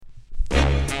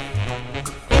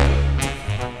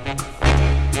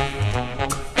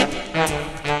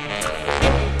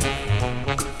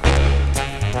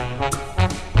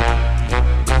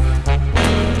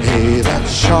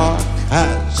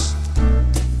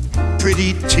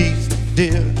pretty teeth,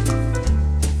 dear,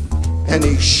 and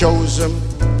he shows them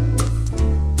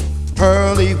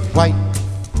pearly white.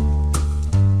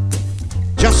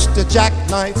 Just a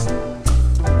jackknife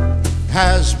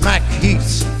has Mac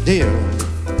Heath, dear,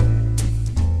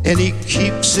 and he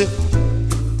keeps it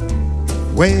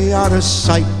way out of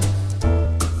sight.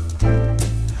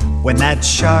 When that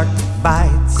shark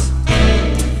bites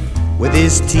with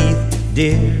his teeth,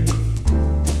 dear,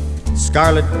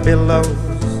 scarlet billows,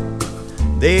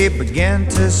 they begin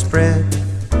to spread.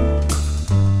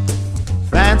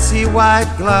 Fancy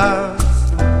white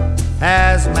gloves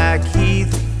has Mac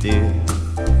Heath, dear,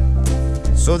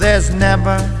 so there's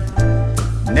never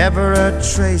a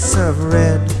trace of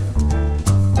red.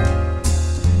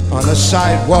 On the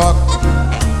sidewalk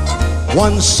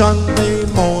one Sunday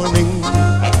morning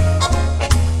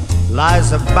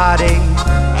lies a body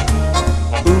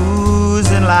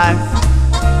oozing life.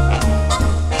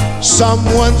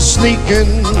 Someone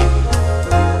sneaking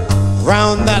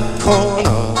round that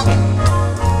corner.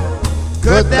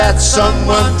 Could that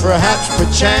someone perhaps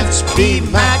perchance be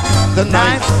Mac the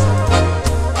Knife?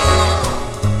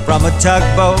 From a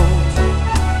tugboat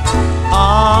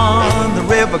on the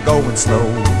river going slow,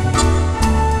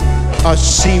 a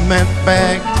cement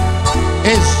bag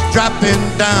is dropping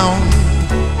down.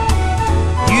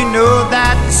 You know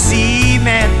that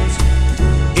cement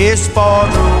is for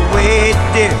the weight,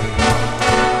 dear.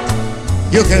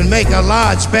 You can make a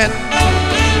large bet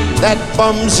that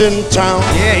bum's in town.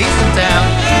 Yeah, he's in town.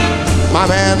 My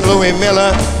man Louis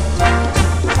Miller,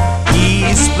 he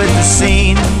split the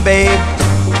scene, babe,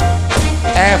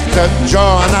 after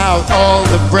drawing out all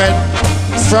the bread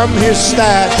from his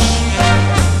stash.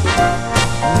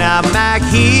 Now Mac,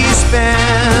 he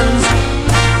spends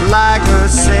like a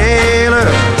sailor.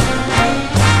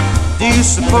 Do you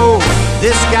suppose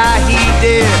this guy, he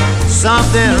did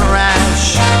something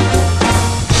rash?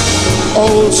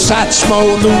 Old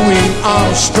Satchmo, Louis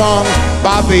Armstrong,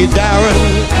 Bobby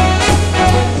Darin,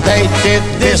 they did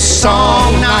this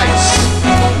song nice.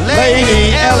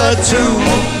 Lady Ella too.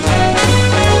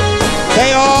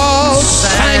 They all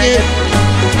sang it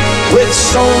with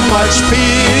so much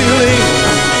feeling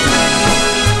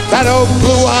that old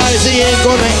Blue Eyes, he ain't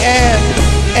gonna add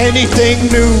anything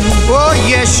new. Oh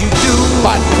yes you do.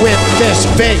 But with this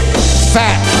big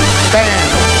fat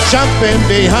band jumping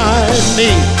behind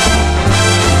me,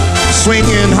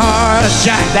 swinging hard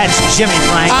jack, that's Jimmy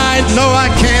Frank, I know I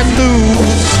can't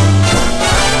lose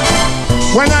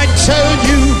when I tell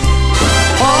you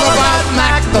all about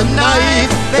Mac the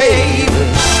Knife, baby.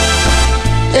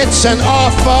 It's an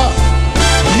offer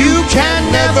you can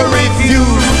never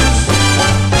refuse.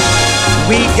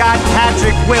 We got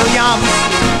Patrick Williams,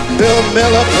 Bill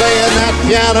Miller playing that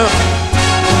piano,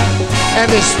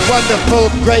 and this wonderful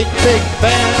great big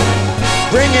band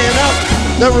bringing up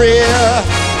the rear.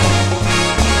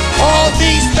 All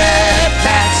these bad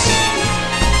cats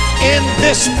in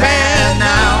this band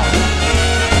now,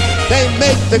 they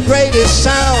make the greatest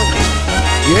sound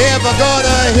you ever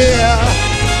gonna hear.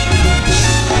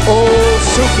 Oh,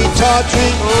 Suki Tawdry,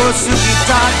 oh Suki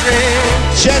Tawdry,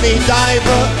 Jenny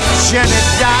Diver, Jenny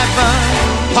Diver,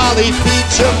 Polly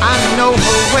Beecham, I know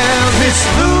her well, Miss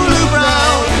Lulu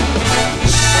Brown.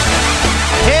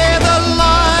 Hey, the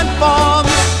line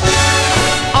forms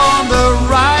on the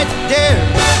right there.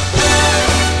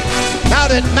 Now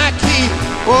that Mac Heath,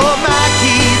 oh Mac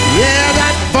Heath, yeah,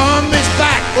 that bum is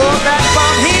back. Oh, that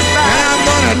bum, he's back. And I'm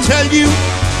gonna tell you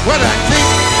what I think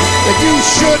that you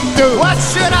should do. What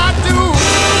should I do?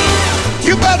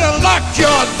 You better lock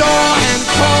your door and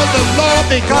call the law,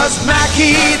 because Mac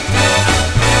Heath,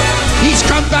 he's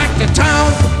come back to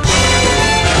town.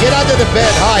 Get under the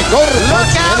bed, hide, go to the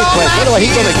function, any place. Anyway,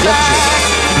 he's gonna get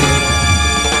you.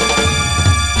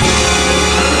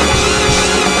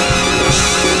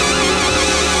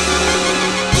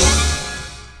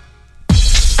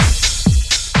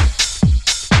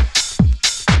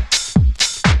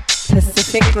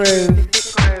 Pacific Groove.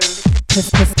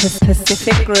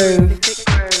 Pacific Groove.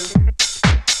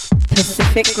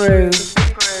 Pacific Groove.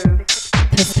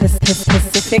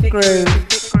 Pacific Groove.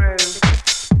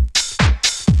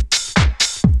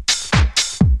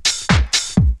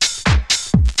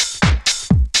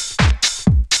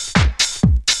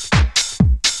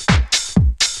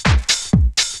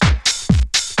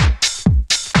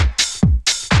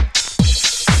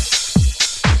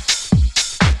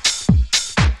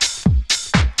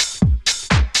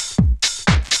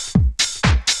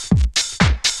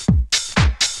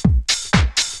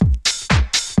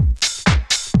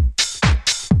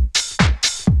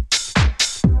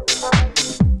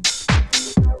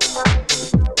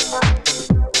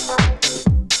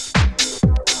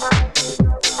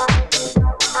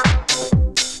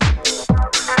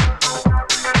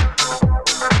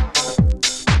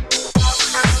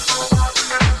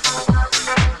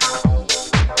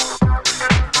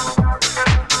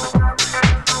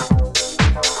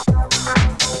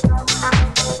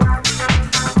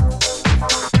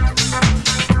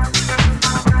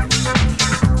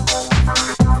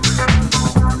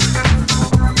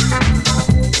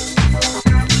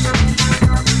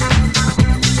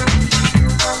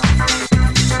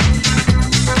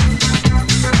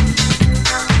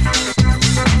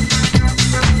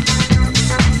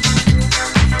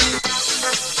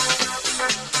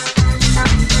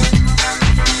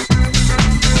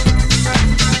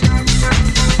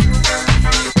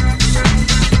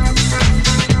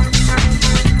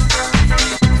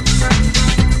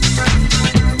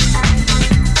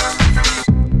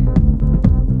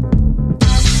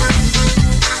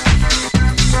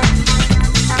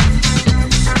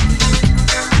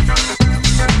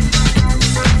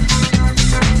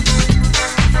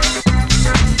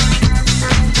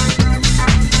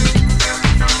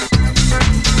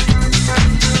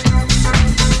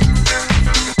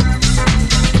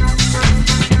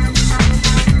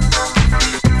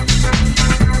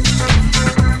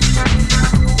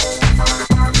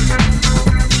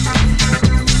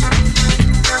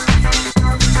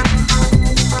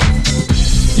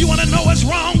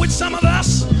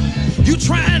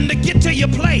 trying to get to your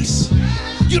place.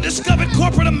 You discovered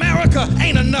corporate America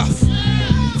ain't enough.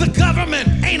 The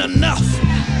government ain't enough.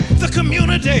 The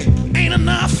community ain't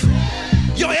enough.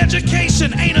 Your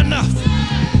education ain't enough.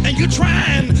 And you're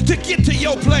trying to get to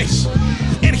your place.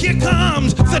 And here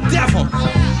comes the devil,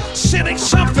 sending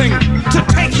something to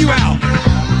take you out.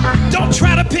 Don't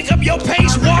try to pick up your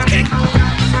pace walking,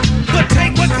 but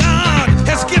take what God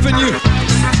has given you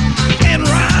and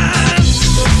rise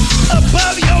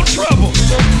above your trouble.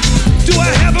 Do I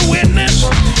have a witness?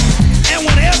 And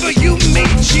whenever you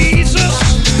meet Jesus,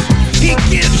 he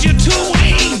gives you two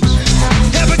wings.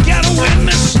 Ever got a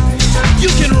witness? You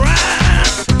can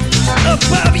rise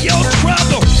above your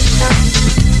trouble.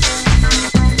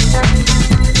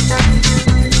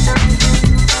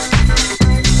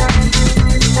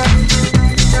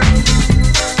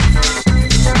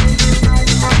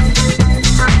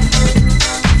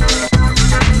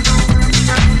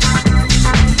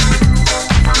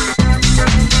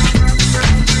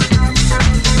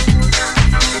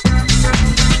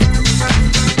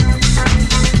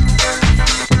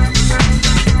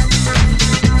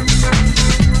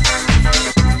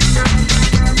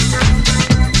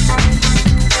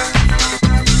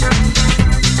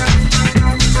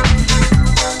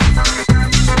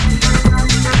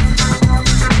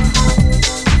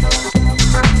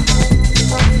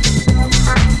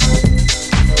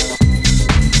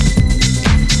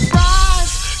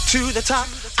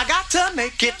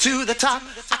 Get to the top.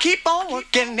 I keep on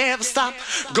working, never stop.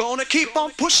 Gonna keep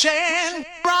on pushing.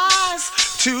 Rise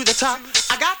to the top.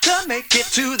 I got to make it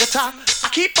to the top. I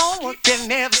keep on working,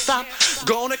 never stop.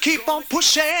 Gonna keep on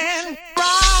pushing.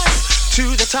 Rise to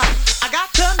the top. I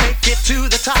got to make it to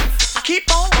the top. I keep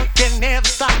on working, never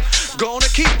stop. Gonna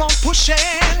keep on pushing.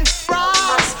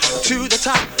 Rise to the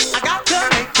top. I got to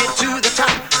make it to the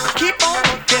top. I keep on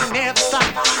working, never stop.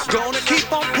 Gonna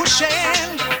keep on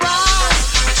pushing.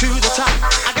 Rise to the top.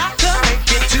 I got to make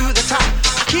it to the top.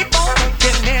 I keep on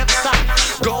working, never stop.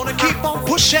 Gonna keep on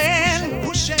pushing,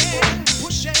 pushing,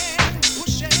 pushing,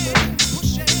 pushing,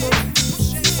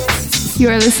 pushing. You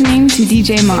are listening to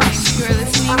DJ Moss. You are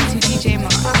listening to DJ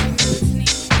Moss.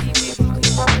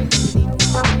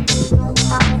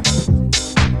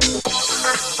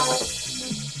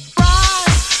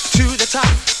 Rise to the top.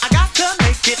 I got to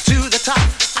make it to the top.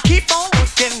 I keep on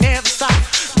working, never stop.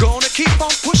 Gonna keep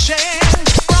on pushing.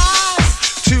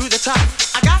 Top.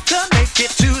 I got to make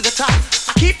it to the top.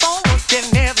 I keep on working,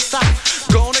 never stop.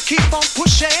 Gonna keep on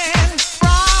pushing.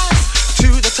 Rise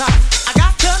to the top. I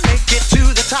got to make it to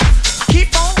the top. I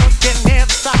keep on working,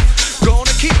 never stop. Gonna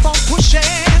keep on pushing.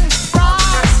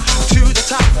 Rise to the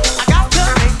top. I got to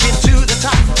make it to the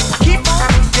top. I keep on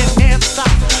working, never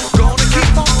stop. Gonna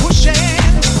keep on pushing.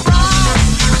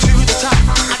 Rise to the top.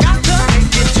 I got to make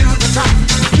it to the top.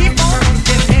 I keep on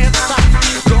working, never stop.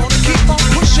 Gonna keep on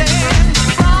pushing.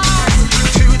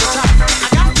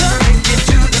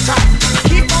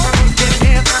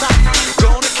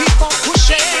 Keep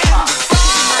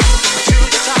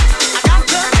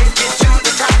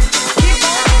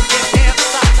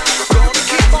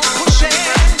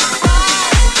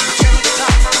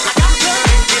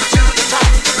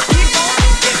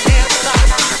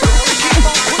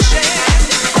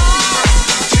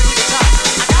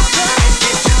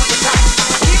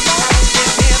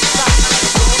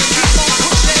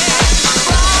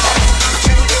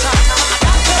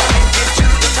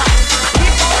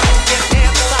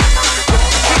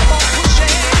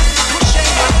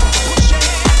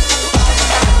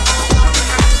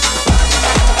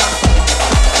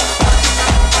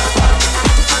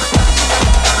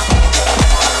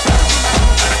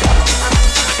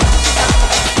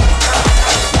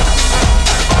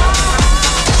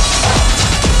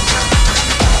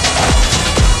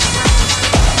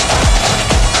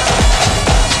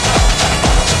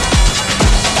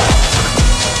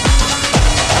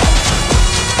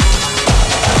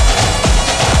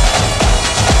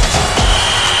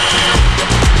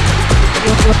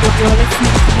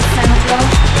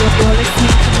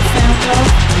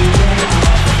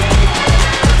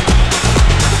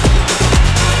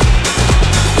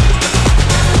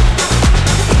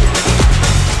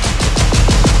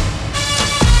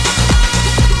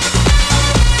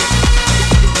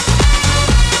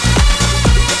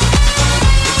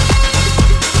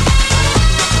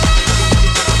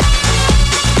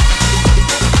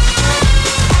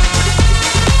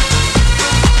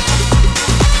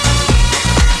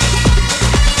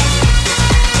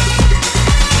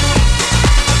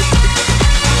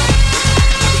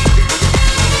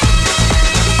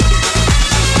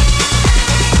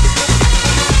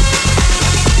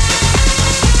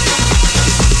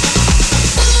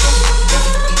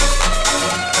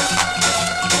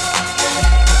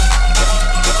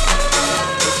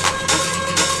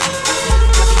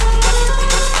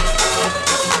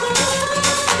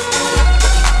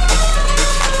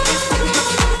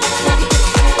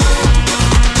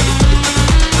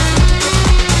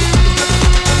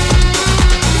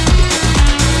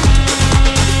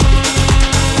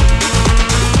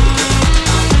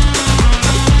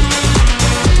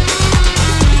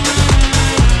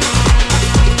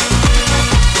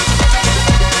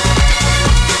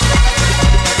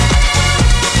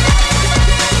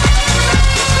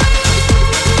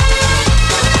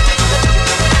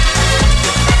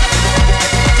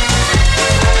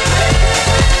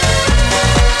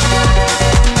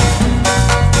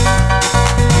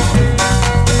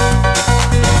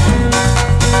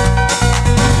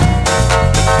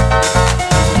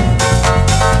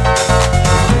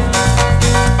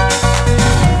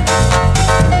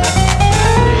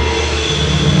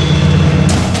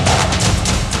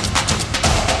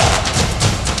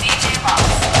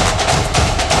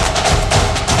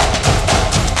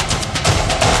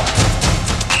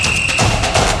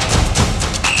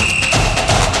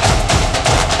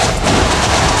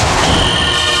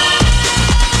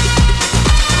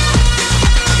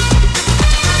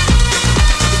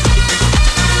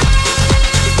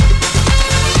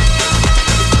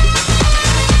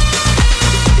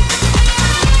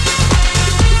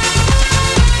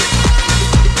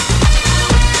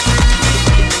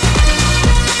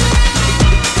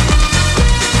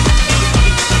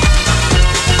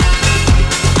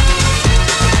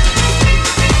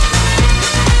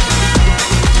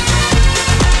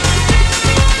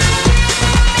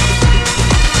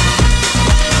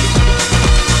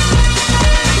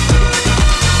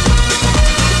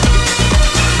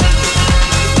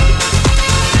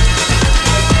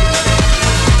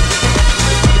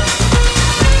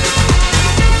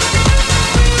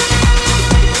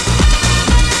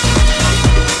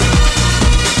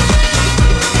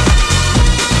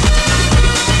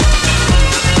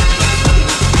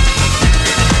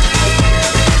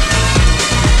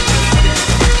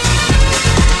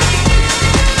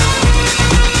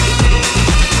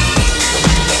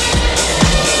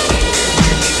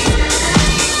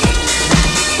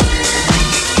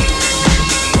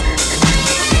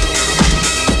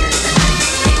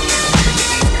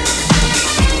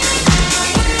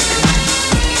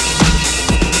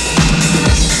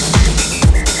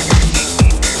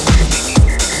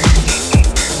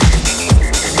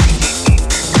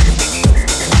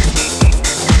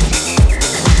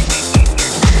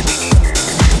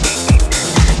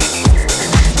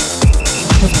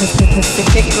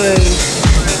Pacific Groove.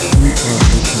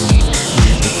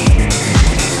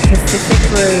 Pacific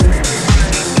Groove.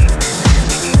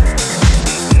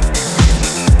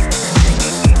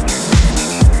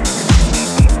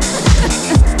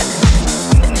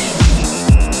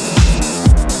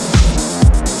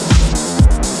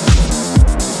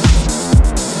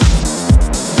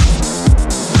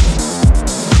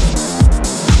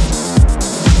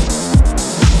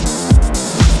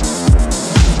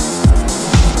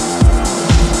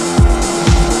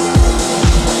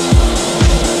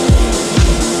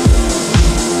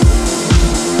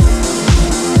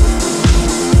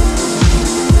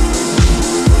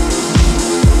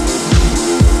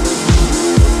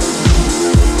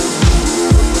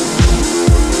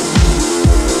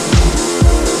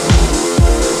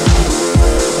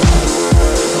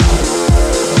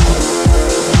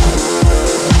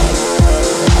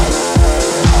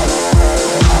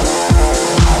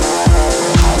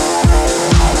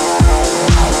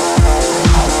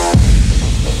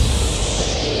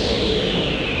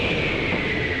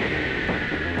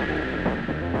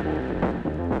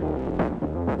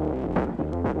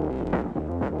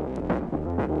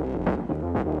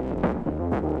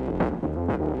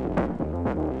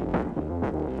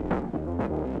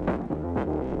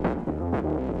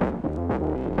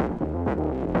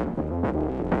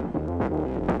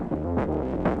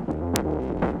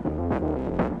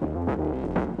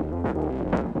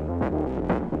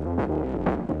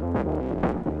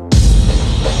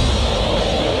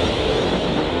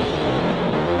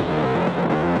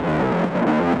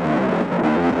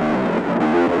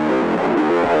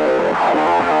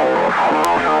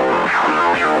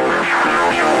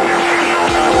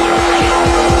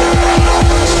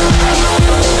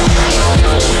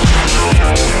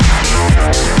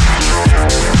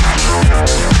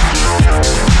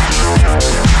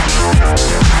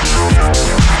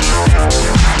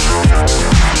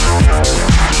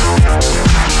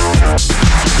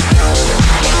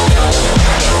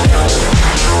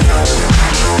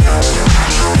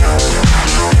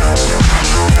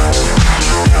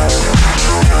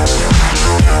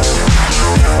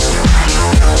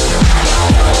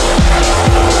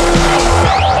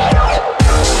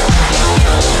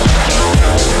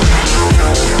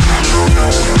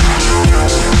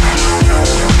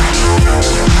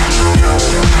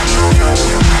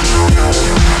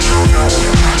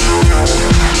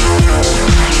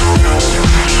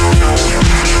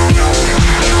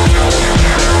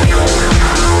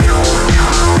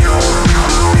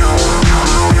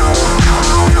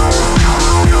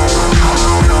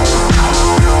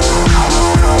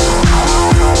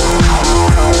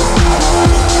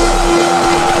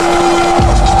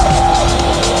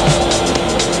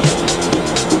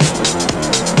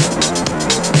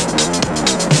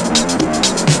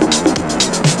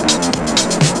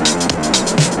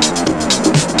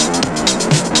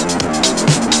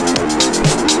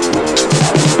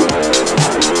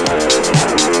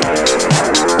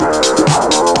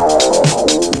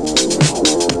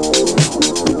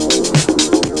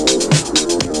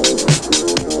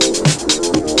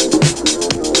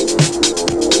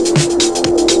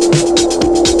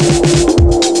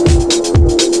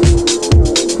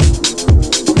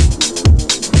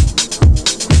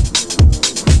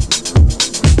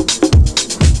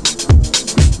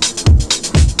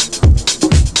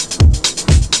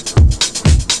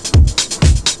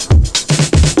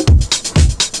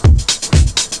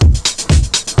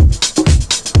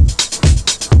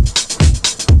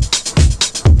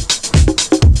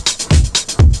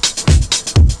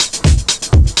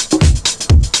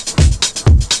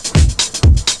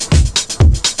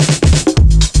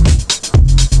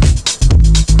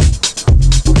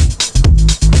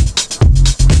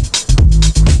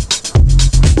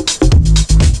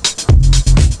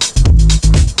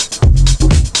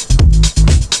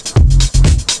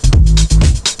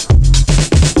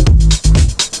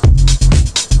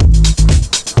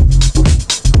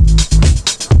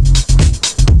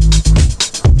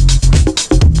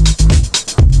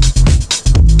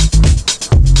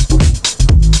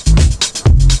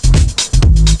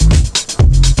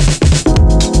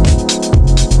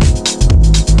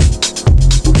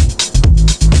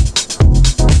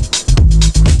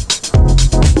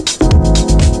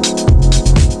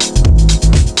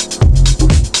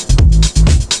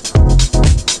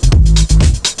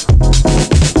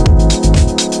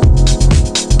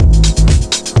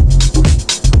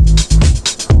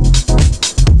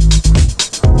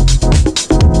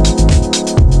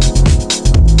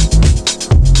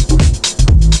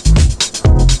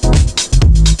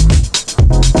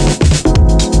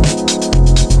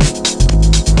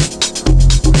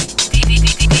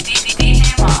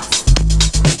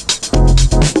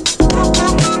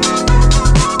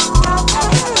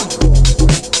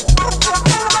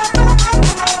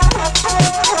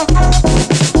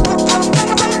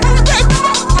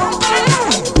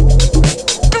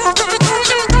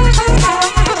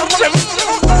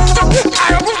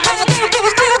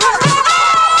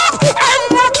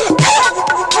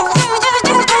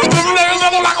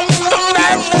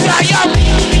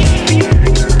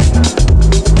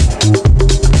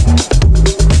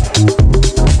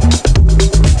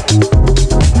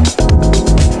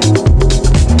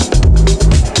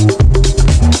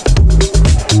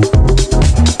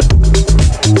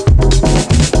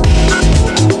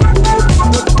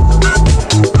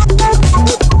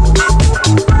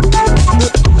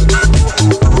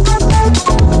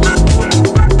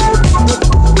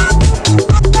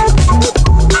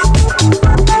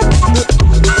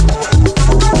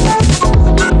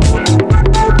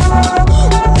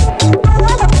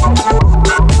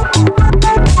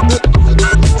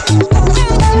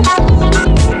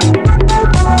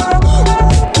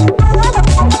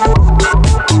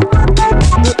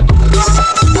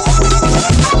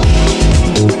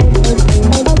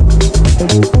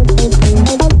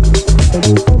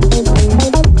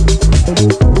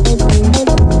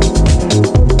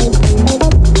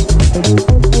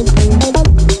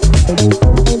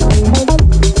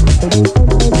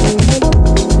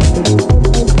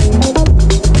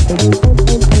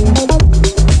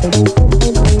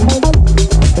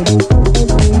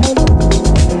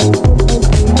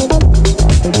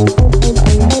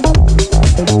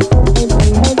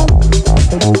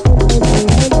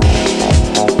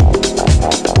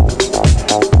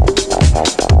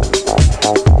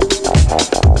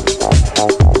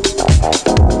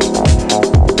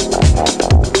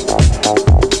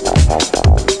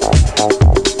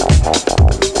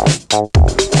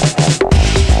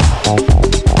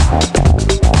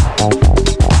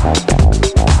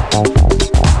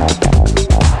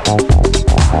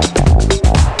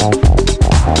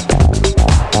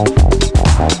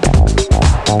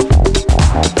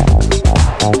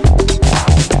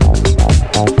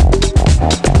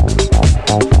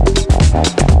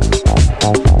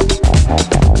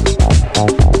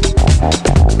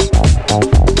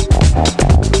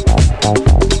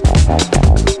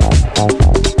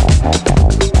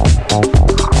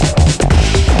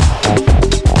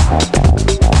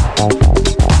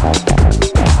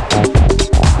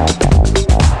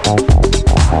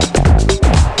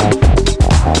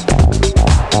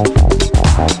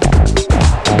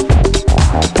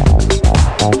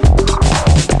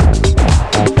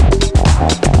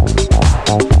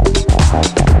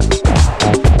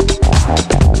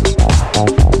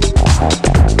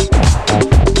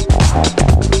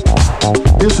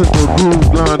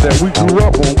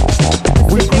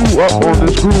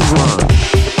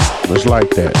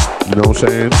 Like that, you know what I'm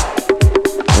saying?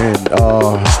 And I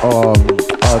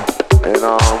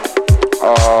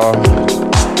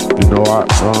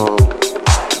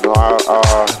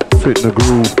fit in the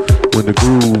groove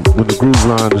when the groove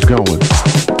line is going.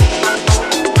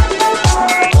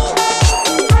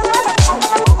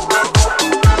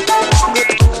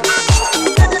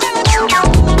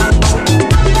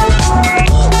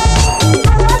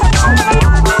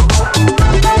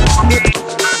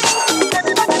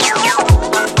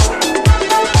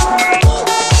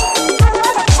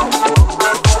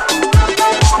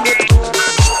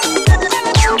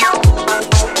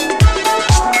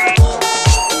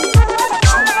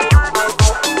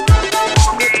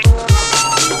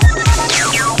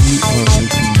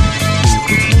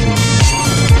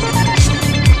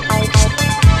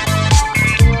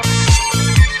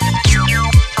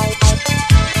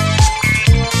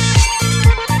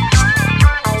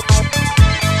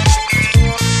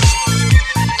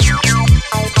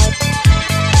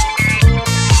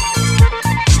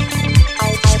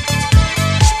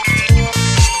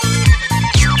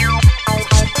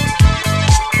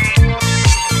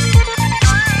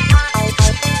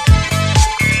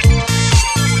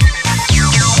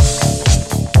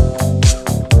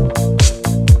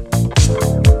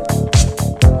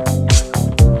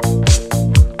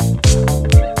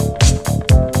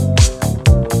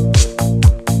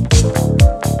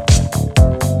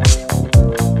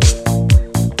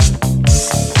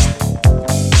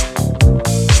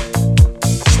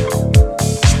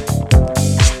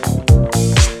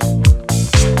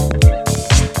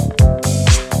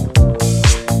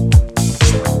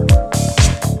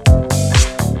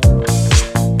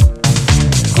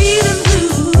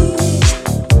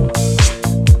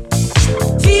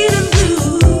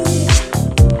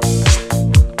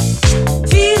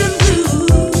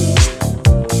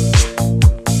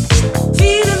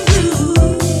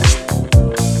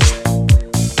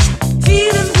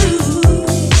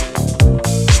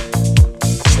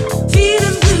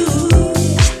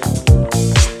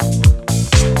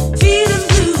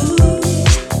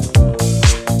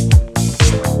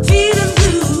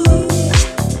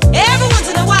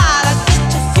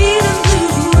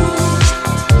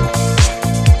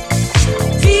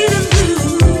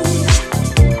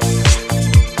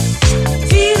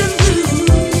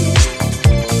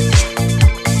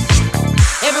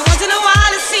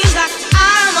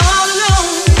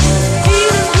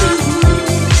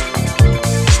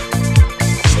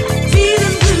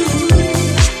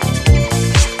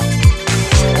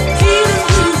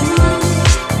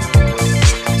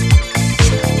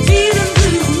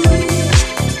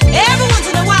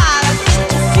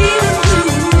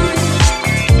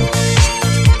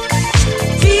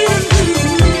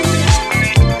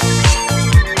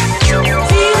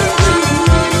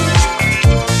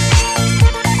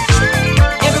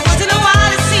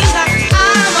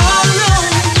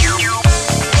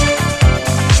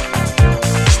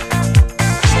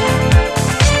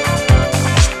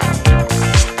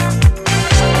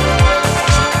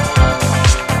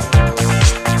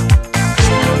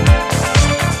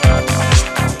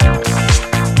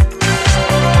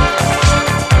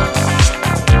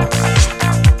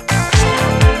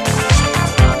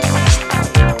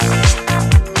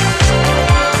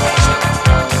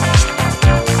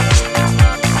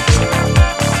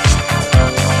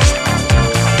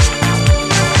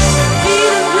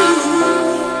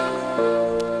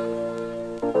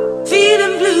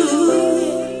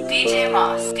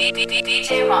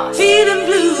 DJ Moss. Feeling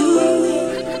blue.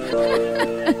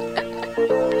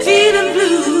 Feeling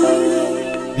blue.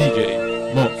 DJ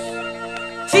Moss.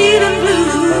 Feeling blue.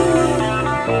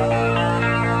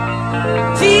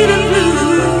 Feeling blue.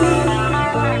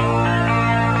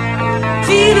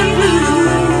 Feeling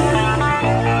blue.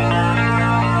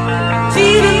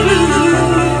 Feeling blue.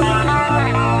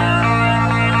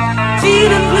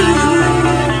 Feeling blue.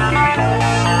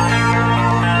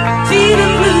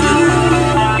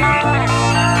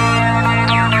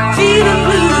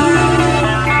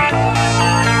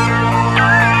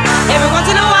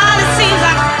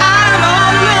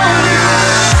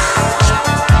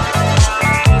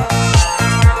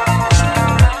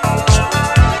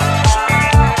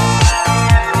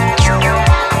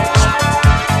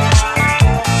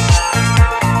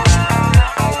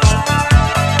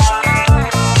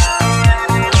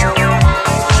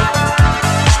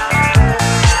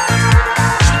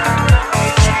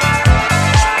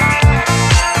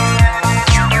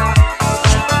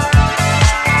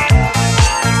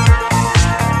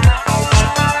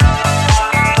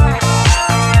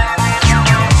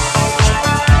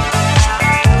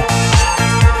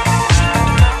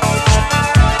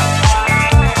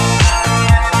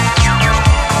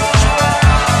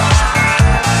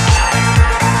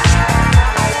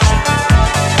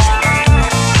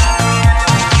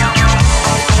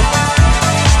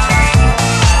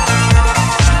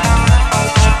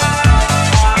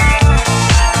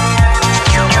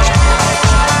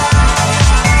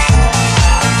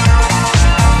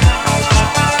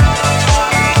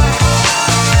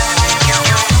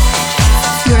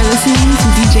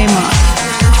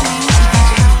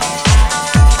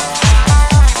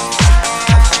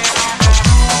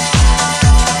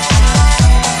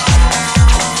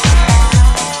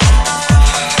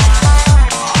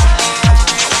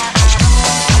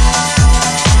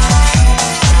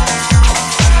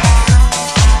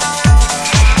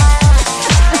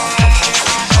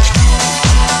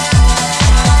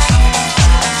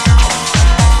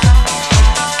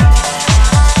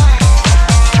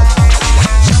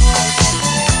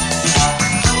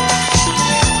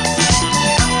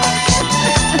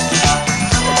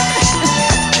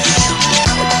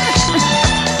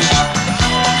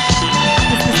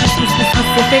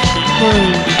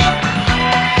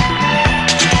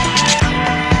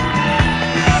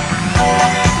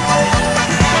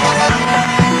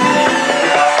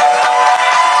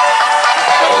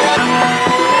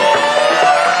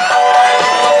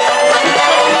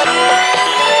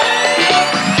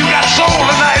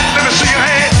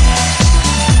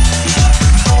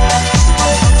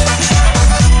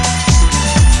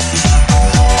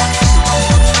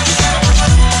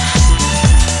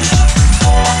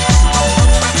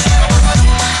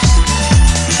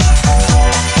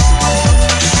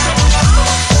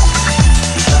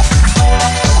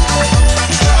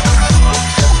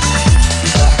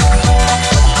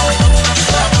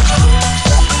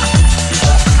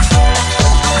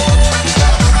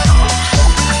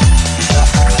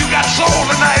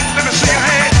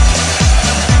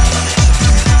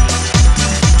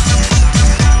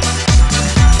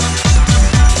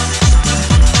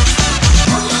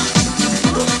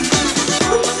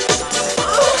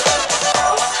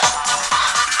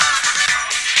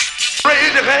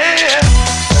 You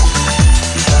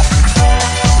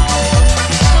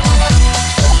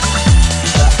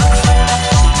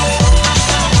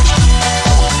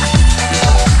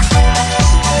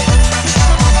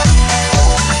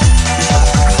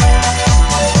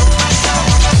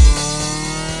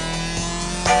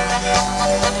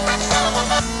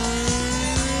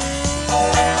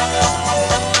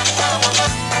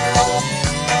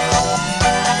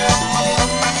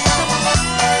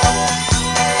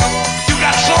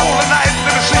got soul tonight.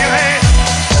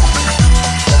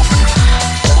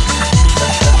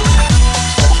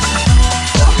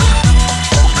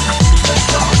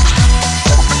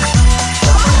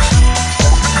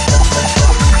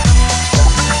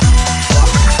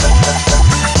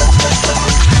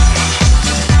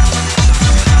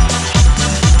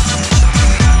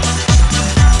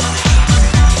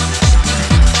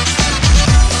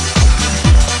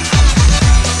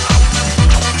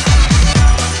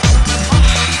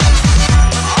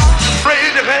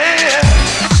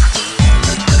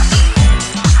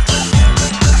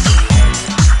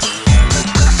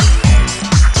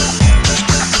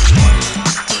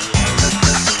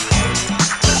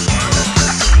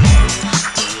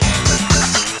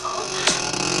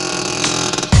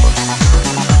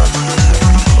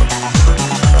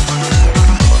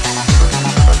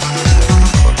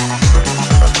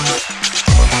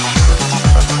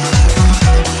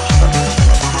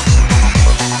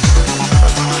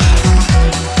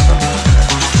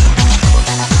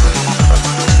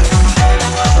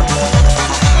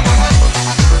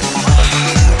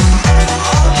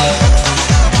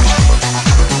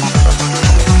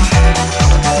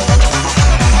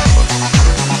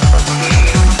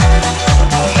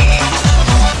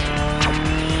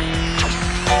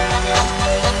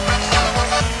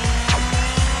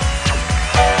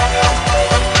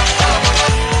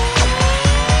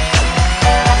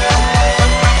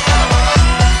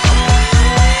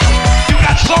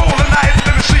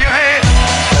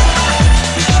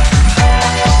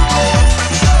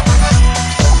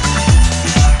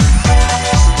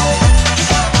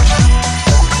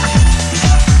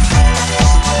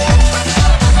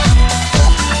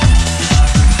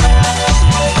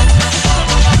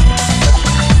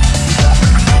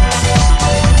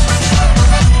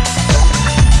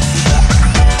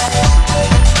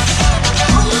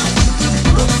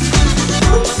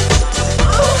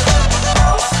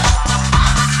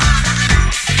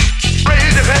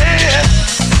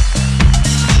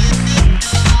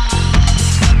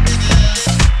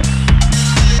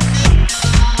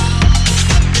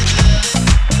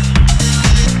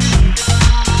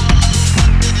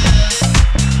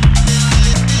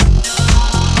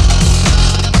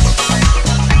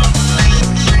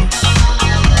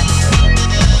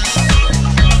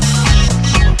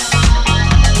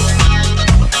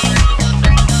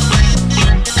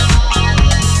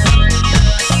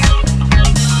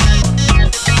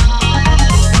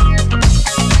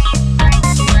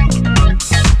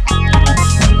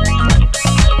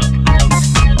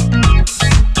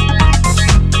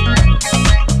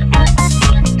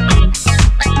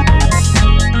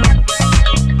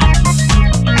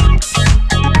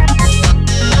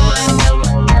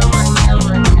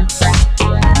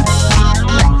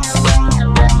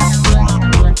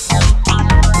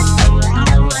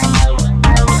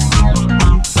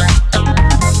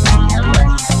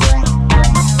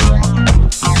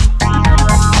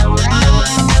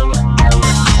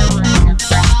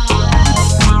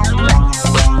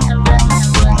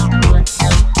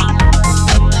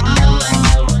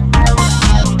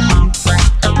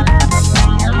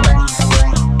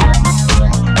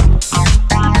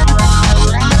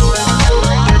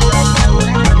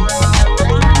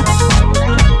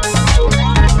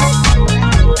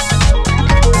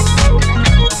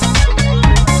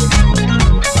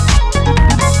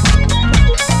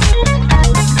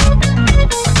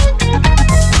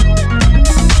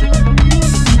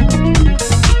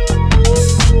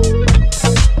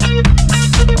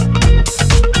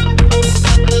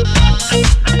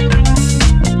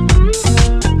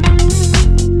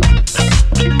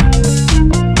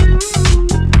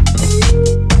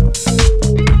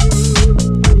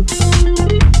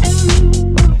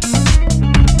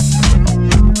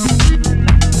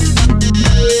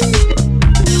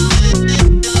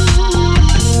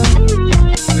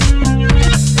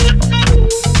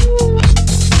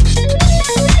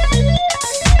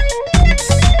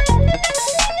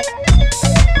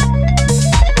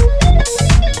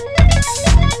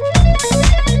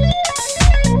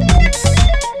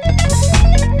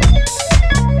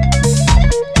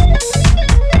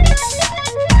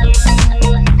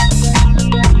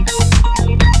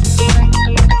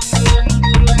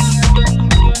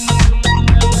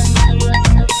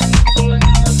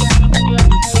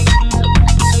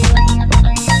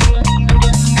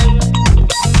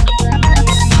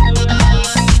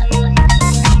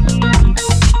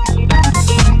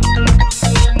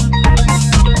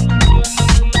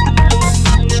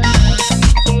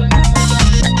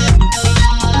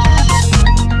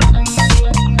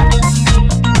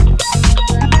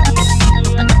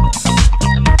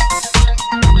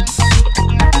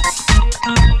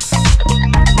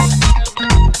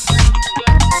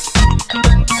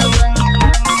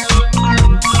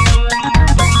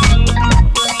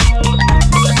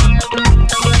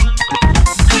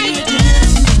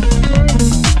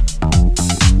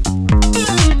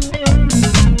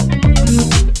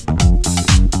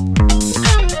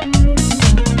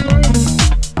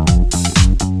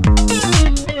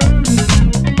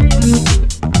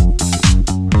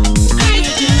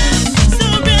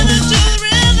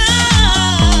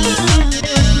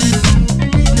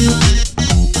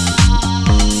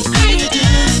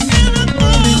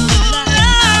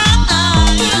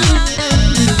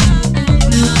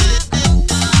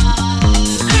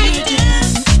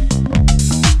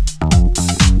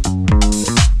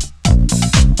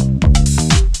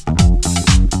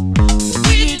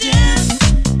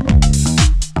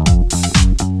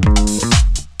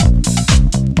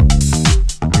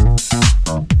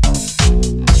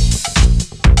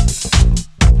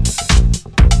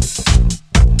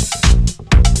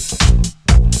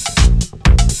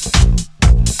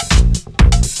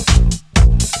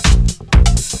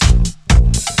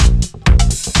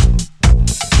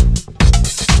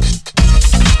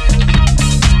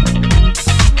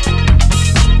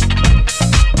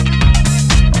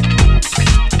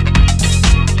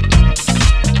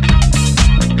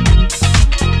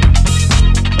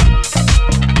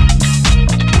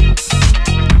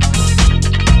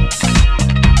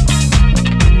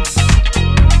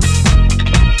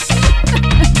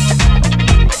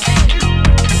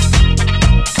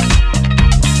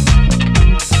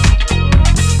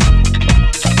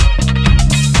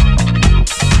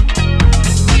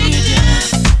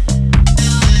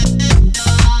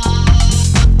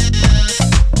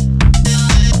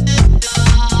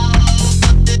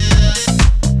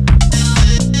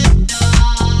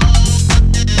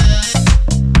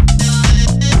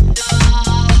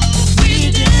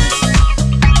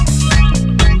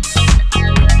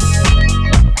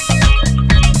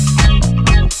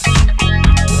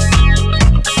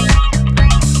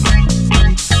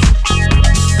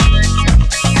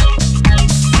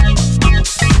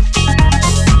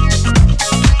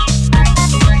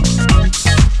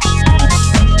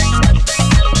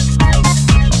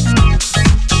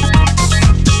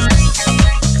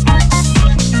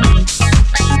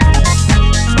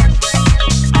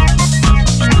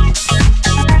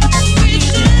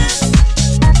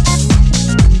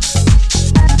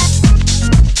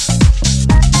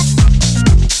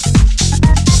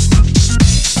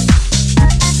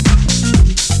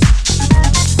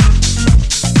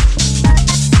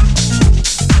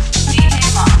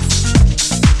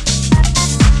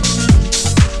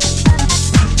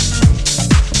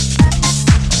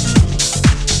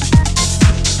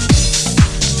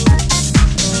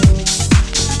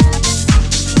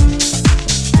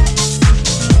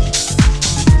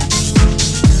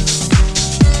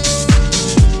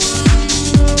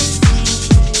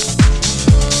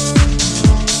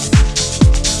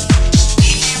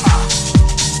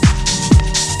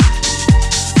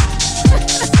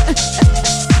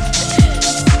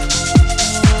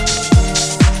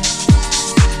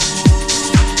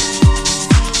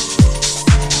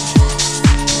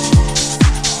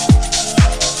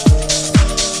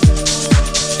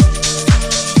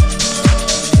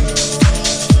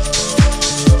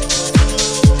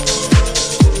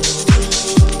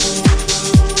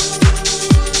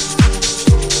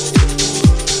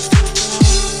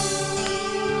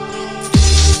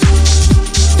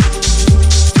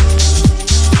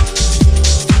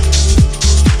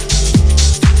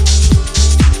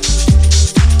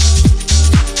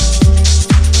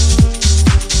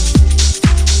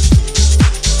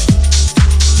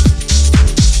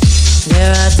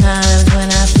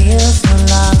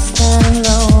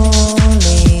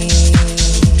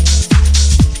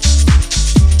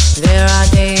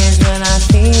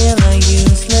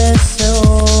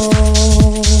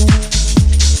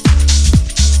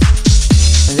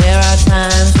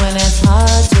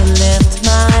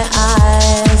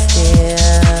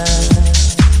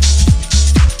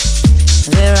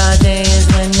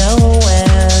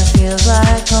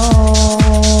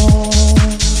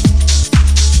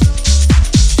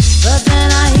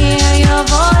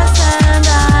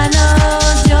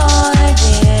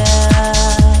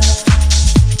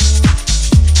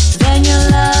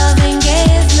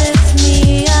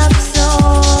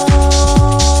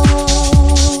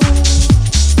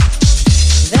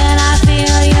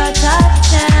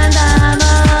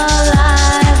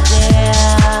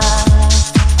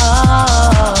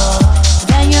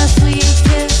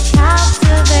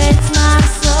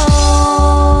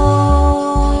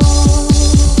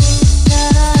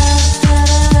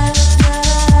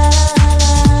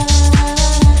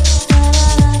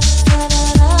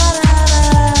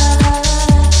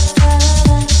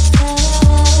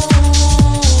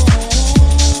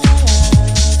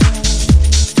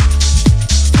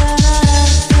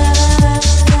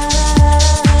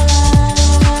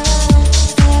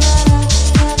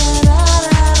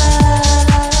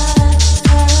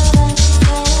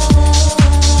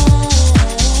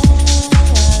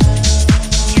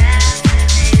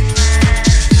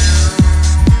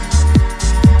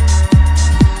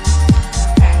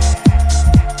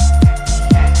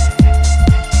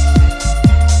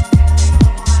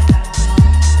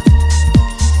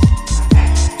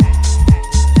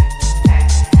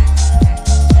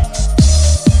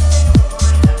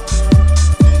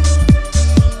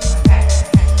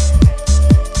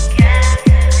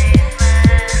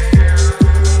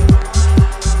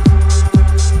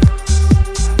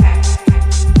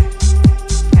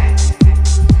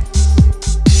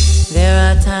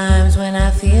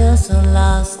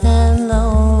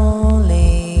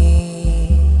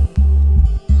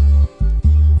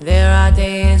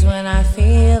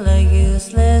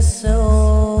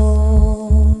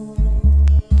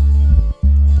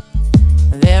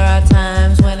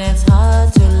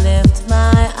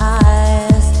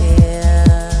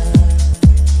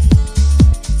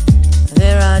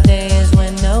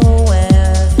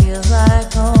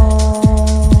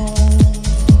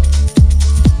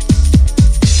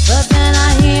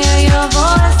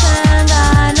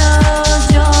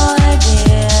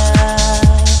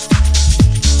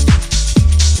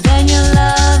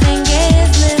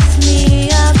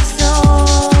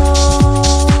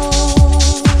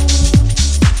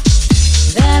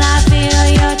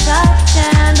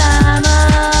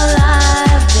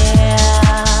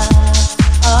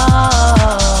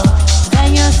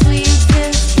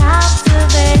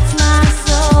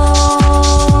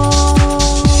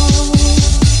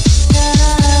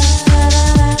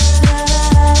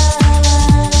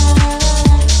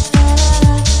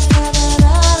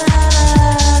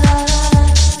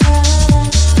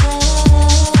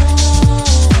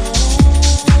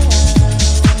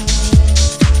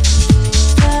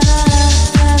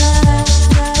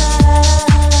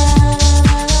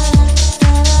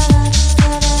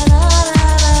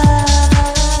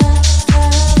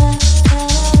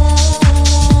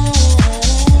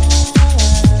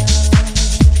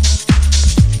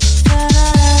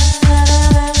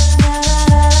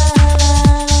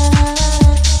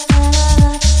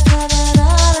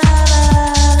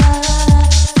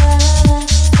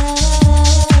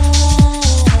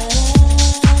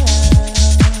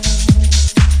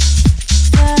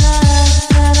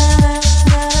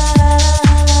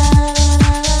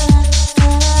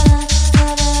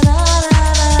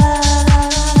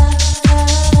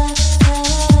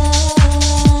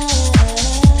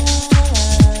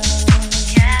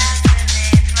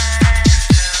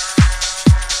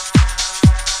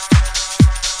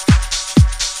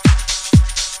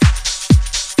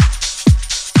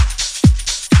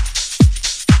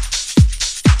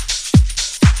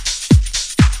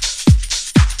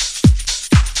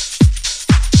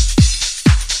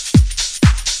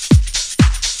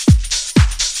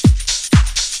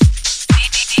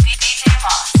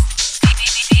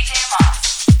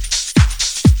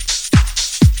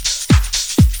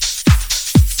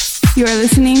 You are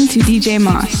listening to DJ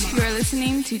Moss. You are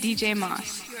listening to DJ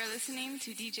Moss. You are listening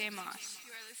to DJ Moss.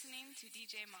 You are listening to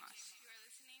DJ Moss.